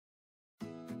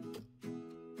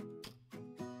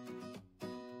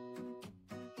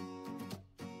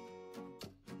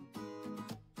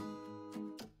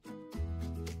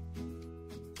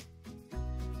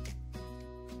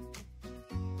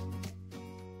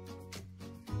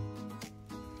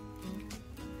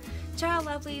Ciao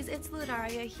lovelies, it's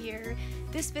Ladaria here.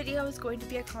 This video is going to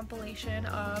be a compilation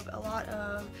of a lot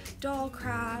of doll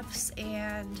crafts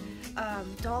and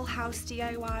dollhouse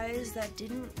DIYs that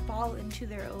didn't fall into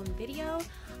their own video.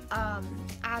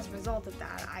 As a result of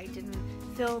that, I didn't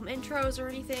film intros or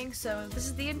anything, so this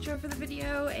is the intro for the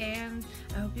video and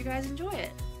I hope you guys enjoy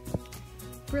it.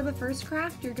 For the first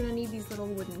craft, you're gonna need these little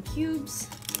wooden cubes.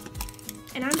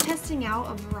 And I'm testing out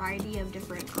a variety of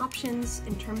different options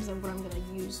in terms of what I'm going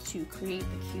to use to create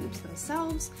the cubes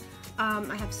themselves.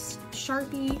 I have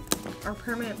Sharpie, or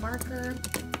permanent marker,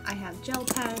 I have gel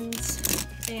pens,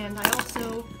 and I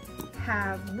also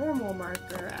have normal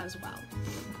marker as well.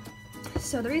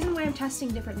 So the reason why I'm testing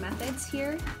different methods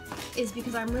here is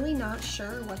because I'm really not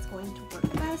sure what's going to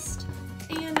work best,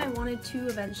 and I wanted to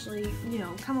eventually,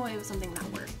 come away with something that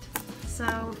worked.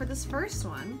 So for this first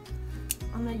one,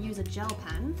 I'm going to use a gel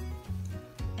pen,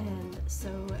 and so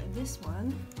this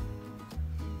one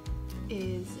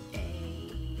is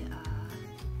a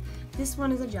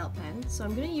gel pen. So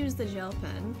I'm going to use the gel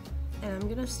pen, and I'm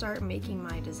going to start making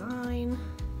my design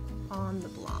on the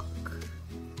block.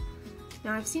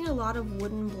 Now I've seen a lot of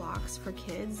wooden blocks for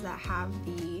kids that have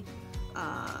the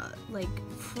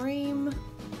frame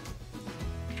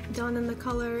done in the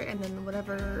color, and then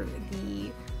whatever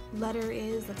the letter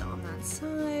is that's on that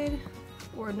side,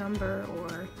 or number,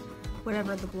 or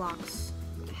whatever the blocks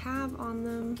have on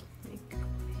them.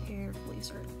 Carefully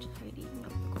start tidying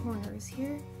up the corners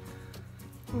here.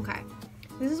 Okay,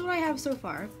 this is what I have so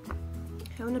far.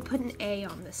 I'm going to put an A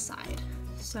on this side.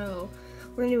 So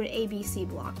we're going to do an ABC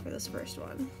block for this first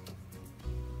one.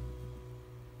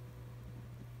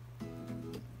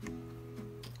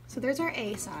 So there's our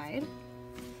A side.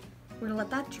 We're going to let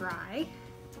that dry.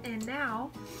 And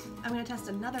now I'm going to test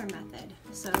another method.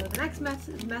 So the next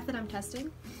method I'm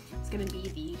testing is going to be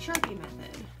the Sharpie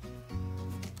method.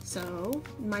 So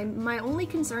my only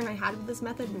concern I had with this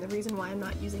method, and the reason why I'm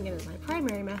not using it as my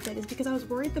primary method, is because I was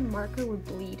worried the marker would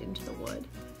bleed into the wood.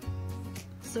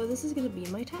 So this is going to be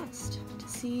my test to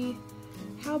see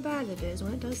how bad it is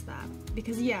when it does that.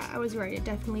 Because yeah, I was right, it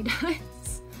definitely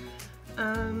does.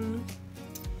 And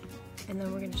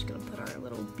then we're just going to put our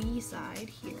little B side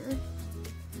here.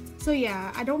 So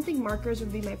yeah, I don't think markers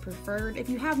would be my preferred. If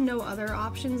you have no other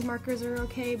options, markers are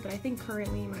okay, but I think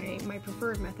currently my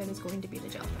preferred method is going to be the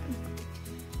gel pen.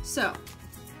 So,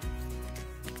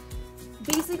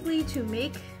 basically to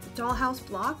make dollhouse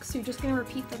blocks, you're just going to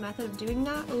repeat the method of doing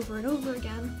that over and over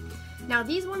again. Now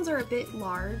these ones are a bit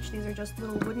large. These are just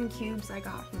little wooden cubes I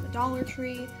got from the Dollar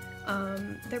Tree.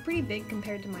 They're pretty big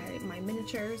compared to my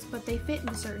miniatures, but they fit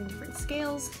in certain different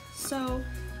scales, so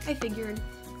I figured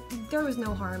there was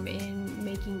no harm in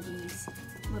making these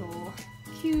little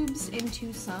cubes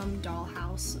into some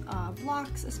dollhouse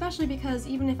blocks, especially because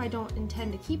even if I don't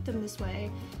intend to keep them this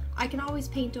way, I can always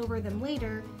paint over them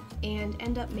later and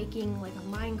end up making like a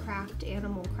Minecraft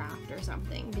animal craft or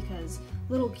something, because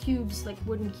little cubes, like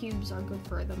wooden cubes, are good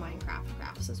for the Minecraft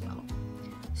crafts as well.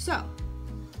 So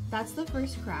that's the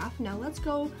first craft. Now let's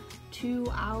go to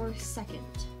our second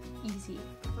easy.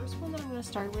 First one that I'm going to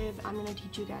start with, I'm going to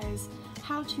teach you guys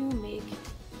how to make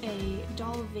a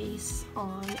doll vase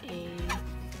on a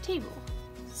table.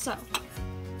 So,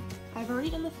 I've already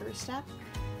done the first step,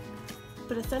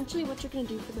 but essentially what you're going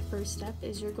to do for the first step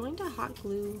is you're going to hot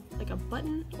glue like a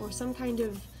button or some kind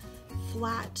of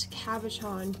flat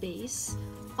cabochon base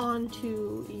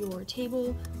onto your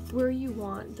table where you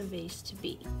want the vase to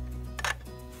be.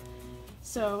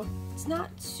 So, it's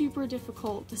not super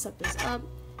difficult to set this up.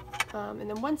 And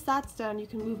then once that's done, you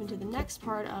can move into the next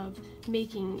part of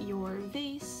making your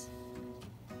vase.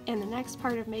 And the next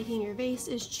part of making your vase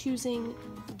is choosing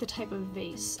the type of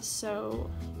vase.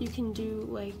 So you can do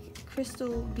like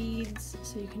crystal beads,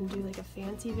 so you can do like a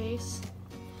fancy vase.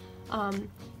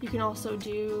 You can also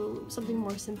do something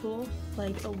more simple,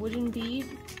 like a wooden bead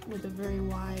with a very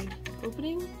wide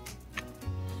opening.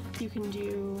 You can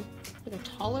do like a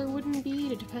taller wooden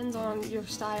bead. It depends on your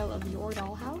style of your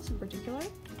dollhouse in particular.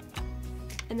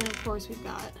 And then of course we've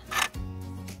got,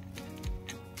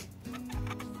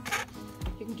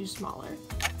 you can do smaller.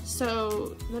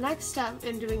 So the next step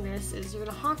in doing this is you're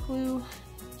going to hot glue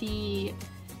the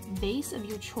base of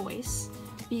your choice,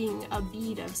 being a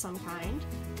bead of some kind,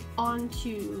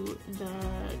 onto the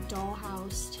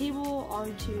dollhouse table,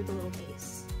 onto the little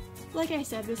base. Like I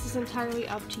said, this is entirely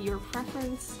up to your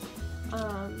preference.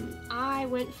 I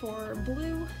went for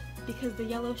blue because the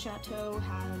Yellow Chateau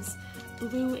has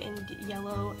blue and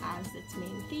yellow as its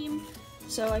main theme,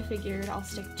 so I figured I'll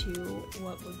stick to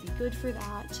what would be good for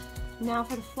that. Now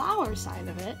for the flower side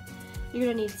of it, you're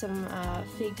going to need some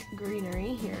fake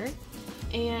greenery here,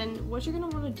 and what you're going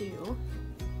to want to do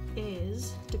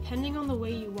is, depending on the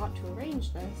way you want to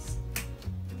arrange this,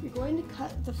 you're going to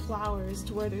cut the flowers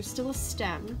to where there's still a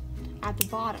stem at the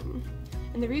bottom.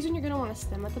 And the reason you're going to want a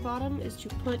stem at the bottom is to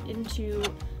put into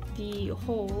the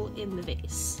hole in the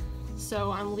vase.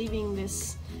 So I'm leaving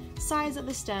this size of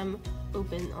the stem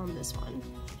open on this one.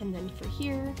 And then for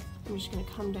here, I'm just going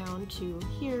to come down to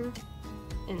here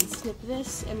and snip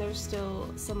this, and there's still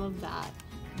some of that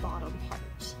bottom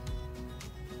part.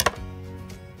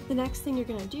 The next thing you're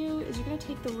going to do is you're going to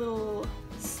take the little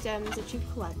stems that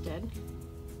you've collected,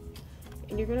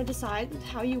 and you're going to decide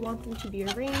how you want them to be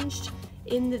arranged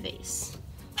in the vase.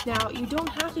 Now, you don't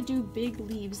have to do big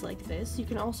leaves like this. You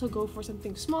can also go for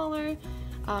something smaller.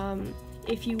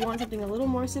 If you want something a little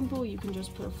more simple, you can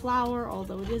just put a flower,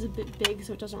 although it is a bit big,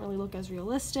 so it doesn't really look as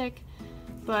realistic.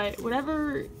 But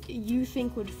whatever you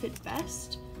think would fit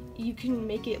best, you can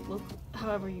make it look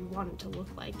however you want it to look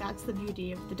like. That's the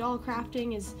beauty of the doll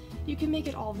crafting, is you can make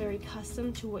it all very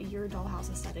custom to what your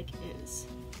dollhouse aesthetic is.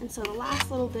 And so the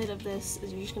last little bit of this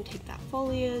is you're just going to take that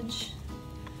foliage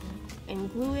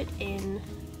and glue it in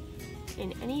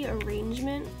any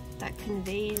arrangement that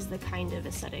conveys the kind of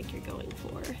aesthetic you're going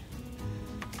for.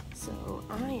 So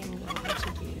I am going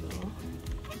to do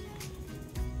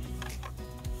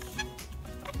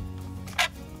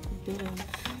a bit of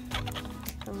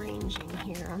arranging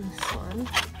here on this one.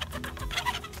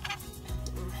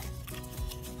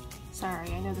 Sorry,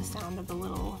 I know the sound of the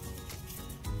little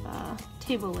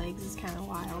table legs is kind of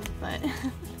wild, but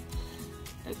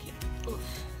okay.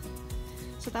 Oof.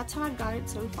 So that's how I've got it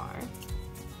so far.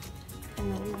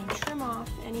 And then I'm going to trim off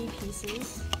any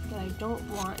pieces that I don't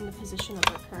want in the position that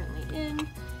they're currently in,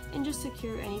 and just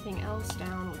secure anything else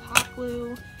down with hot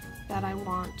glue that I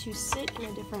want to sit in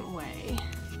a different way.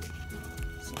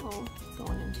 So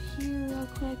going into here real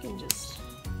quick and just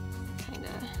kind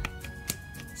of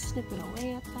snip it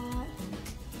away at that.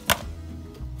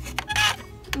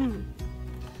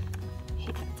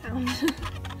 Hate that sound.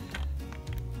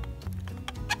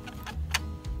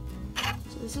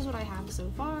 So this is what I have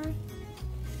so far.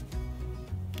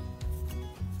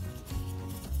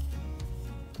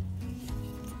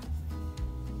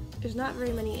 There's not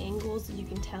very many angles that you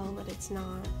can tell that it's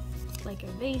not like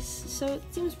a vase, so it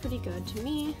seems pretty good to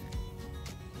me.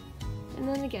 And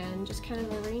then again, just kind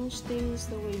of arrange things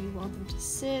the way you want them to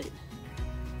sit.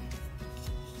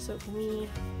 So for me,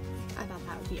 I thought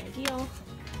that would be ideal.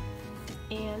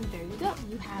 And there you go.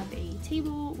 You have a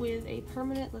table with a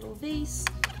permanent little vase.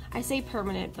 I say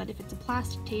permanent, but if it's a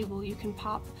plastic table, you can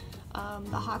pop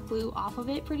the hot glue off of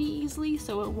it pretty easily,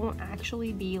 so it won't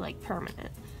actually be like permanent.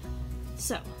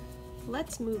 So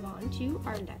let's move on to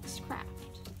our next craft.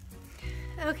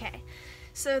 Okay,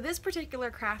 so this particular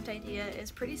craft idea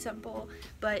is pretty simple,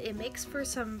 but it makes for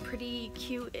some pretty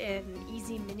cute and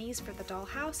easy minis for the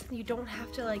dollhouse. You don't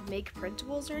have to like make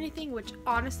printables or anything, which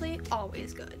honestly,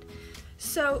 always good.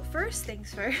 So first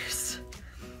things first,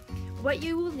 what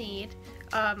you will need,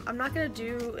 I'm not going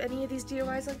to do any of these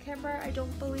DIYs on camera, I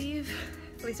don't believe,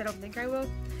 at least I don't think I will,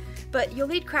 but you'll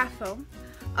need craft foam.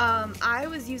 I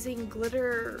was using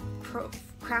glitter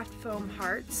craft foam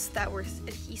hearts that were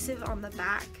adhesive on the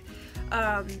back.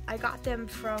 I got them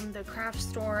from the craft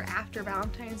store after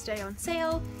Valentine's Day on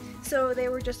sale, so they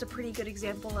were just a pretty good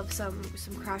example of some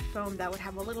craft foam that would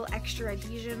have a little extra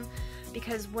adhesion,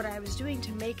 because what I was doing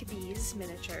to make these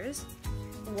miniatures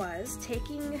was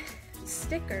taking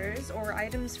stickers or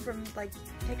items from like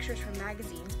pictures from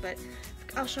magazines, but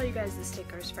I'll show you guys the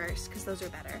stickers first because those are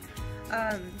better.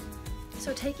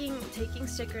 So taking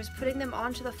stickers, putting them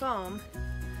onto the foam,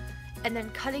 and then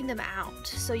cutting them out.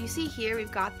 So you see here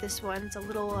we've got this one. It's a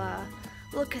little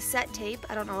cassette tape.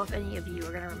 I don't know if any of you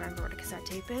are gonna remember what a cassette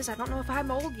tape is. I don't know if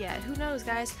I'm old yet. Who knows,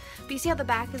 guys? But you see how the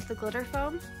back is the glitter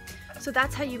foam? So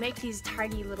that's how you make these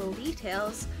tiny little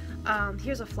details.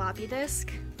 Here's a floppy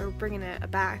disk. We're bringing it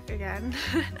back again.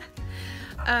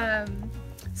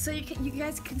 So you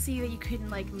guys can see that you can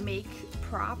like make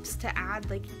props to add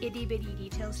like itty bitty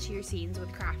details to your scenes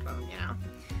with craft foam, you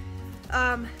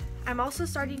know. I'm also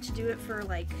starting to do it for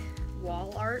like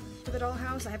wall art for the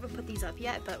dollhouse. I haven't put these up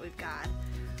yet, but we've got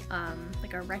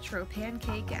like a retro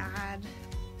pancake ad.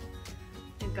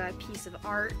 We've got a piece of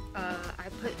art. I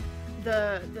put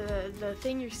the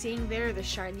thing you're seeing there, the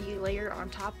shiny layer on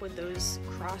top with those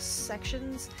cross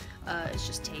sections, it's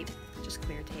just tape, just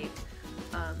clear tape.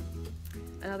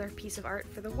 Another piece of art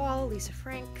for the wall, Lisa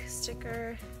Frank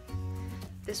sticker.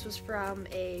 This was from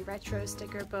a retro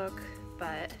sticker book,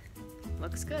 but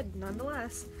looks good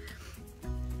nonetheless.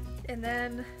 And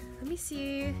then, let me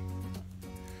see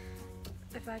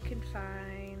if I can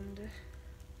find...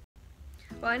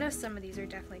 Well, I know some of these are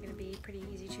definitely going to be pretty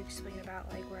easy to explain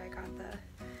about, like where I got the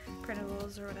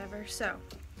printables or whatever. So,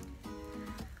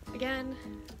 again,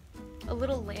 a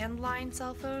little landline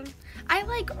cell phone. I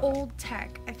like old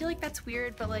tech. I feel like that's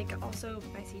weird, but like also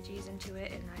my CG's into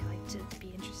it and I like to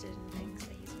be interested in things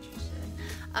that he's interested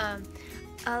in.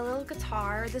 A little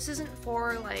guitar. This isn't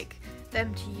for like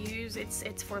them to use,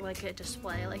 it's for like a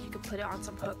display. Like you could put it on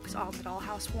some hooks on the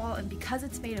dollhouse wall, and because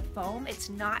it's made of foam, it's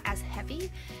not as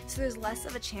heavy, so there's less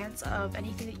of a chance of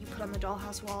anything that you put on the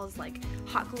dollhouse wall is like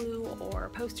hot glue or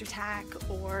poster tack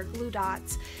or glue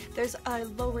dots. There's a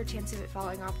lower chance of it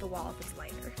falling off the wall if it's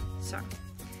lighter. So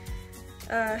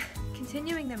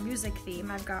continuing the music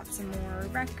theme, I've got some more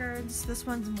records. This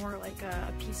one's more like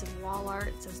a piece of wall art.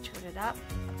 It says turn it up.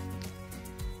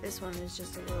 This one is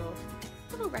just a little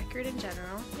record in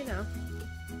general, you know.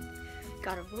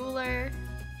 Got a ruler.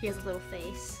 He has a little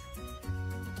face.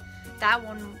 That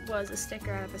one was a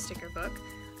sticker out of a sticker book.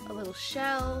 A little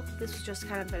shell. This was just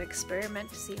kind of an experiment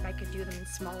to see if I could do them in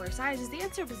smaller sizes. The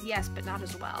answer was yes, but not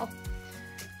as well.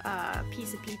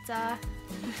 Piece of pizza.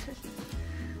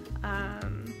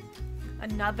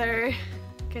 Another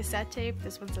cassette tape.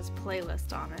 This one says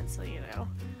playlist on it, so you know,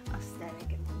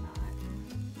 aesthetic and whatnot.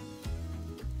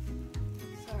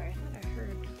 Sorry, I thought I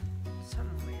heard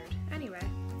something weird. Anyway,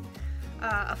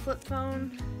 a flip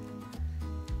phone.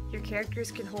 Your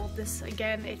characters can hold this.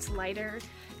 Again, it's lighter.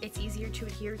 It's easier to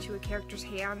adhere to a character's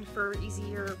hand for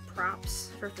easier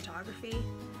props for photography.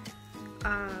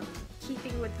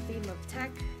 Keeping with the theme of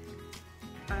tech.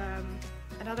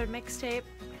 Another mixtape.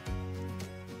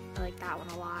 I like that one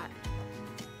a lot.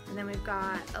 And then we've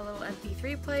got a little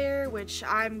MP3 player, which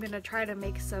I'm gonna try to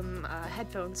make some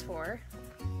headphones for.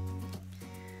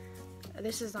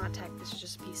 This is not tech, this is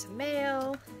just a piece of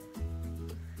mail.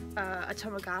 A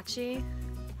Tamagotchi,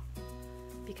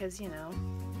 because, you know,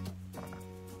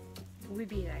 we'd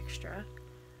be an extra.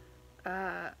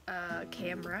 A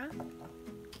camera.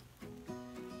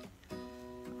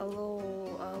 A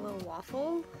little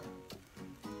waffle.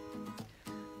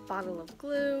 Bottle of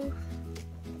glue.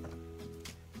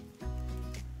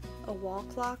 A wall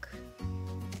clock.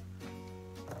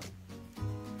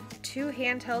 2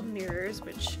 handheld mirrors,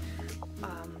 which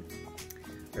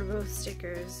are both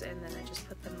stickers, and then I just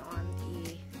put them on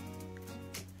the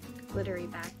glittery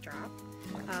backdrop.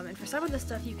 And for some of the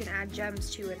stuff you can add gems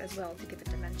to it as well to give it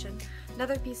dimension.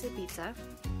 Another piece of pizza.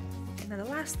 And then the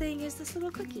last thing is this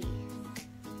little cookie.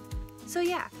 So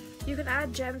yeah, you can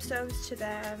add gemstones to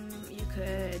them, you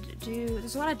could do,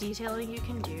 there's a lot of detailing you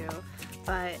can do,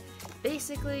 but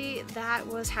basically that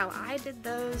was how I did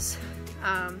those.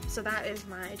 So that is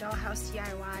my dollhouse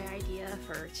DIY idea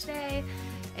for today,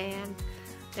 and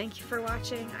thank you for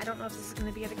watching. I don't know if this is going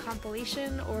to be in a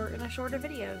compilation or in a shorter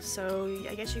video, so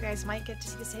I guess you guys might get to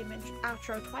see the same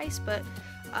outro twice, but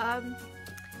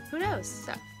who knows.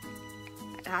 So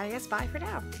I guess bye for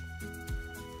now.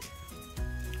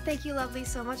 Thank you, lovely,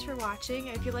 so much for watching.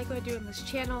 If you like what I do on this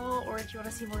channel, or if you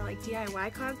want to see more like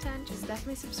DIY content, just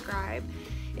definitely subscribe.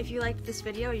 If you liked this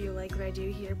video or you like what I do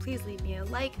here, please leave me a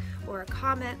like or a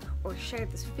comment or share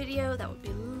this video. That would be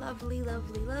lovely,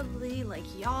 lovely, lovely, like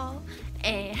y'all.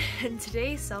 And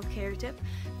today's self-care tip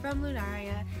from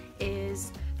Lunaria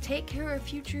is take care of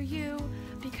future you,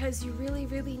 because you really,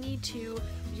 really need to,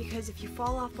 because if you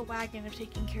fall off the wagon of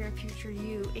taking care of future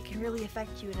you, it can really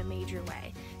affect you in a major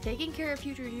way. Taking care of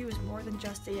future you is more than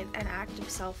just an act of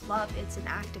self-love. It's an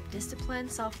act of discipline,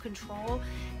 self-control,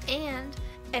 and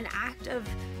an act of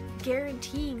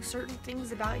guaranteeing certain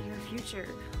things about your future,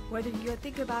 whether you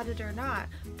think about it or not.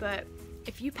 But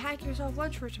if you pack yourself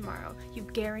lunch for tomorrow,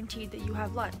 you've guaranteed that you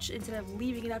have lunch instead of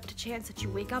leaving it up to chance that you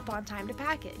wake up on time to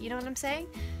pack it. You know what I'm saying?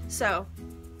 So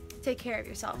take care of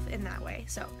yourself in that way.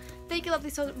 So thank you,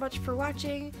 lovely, so much for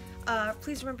watching.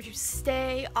 Please remember to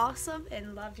stay awesome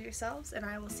and love yourselves, and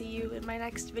I will see you in my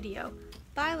next video.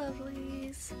 Bye,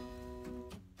 lovelies.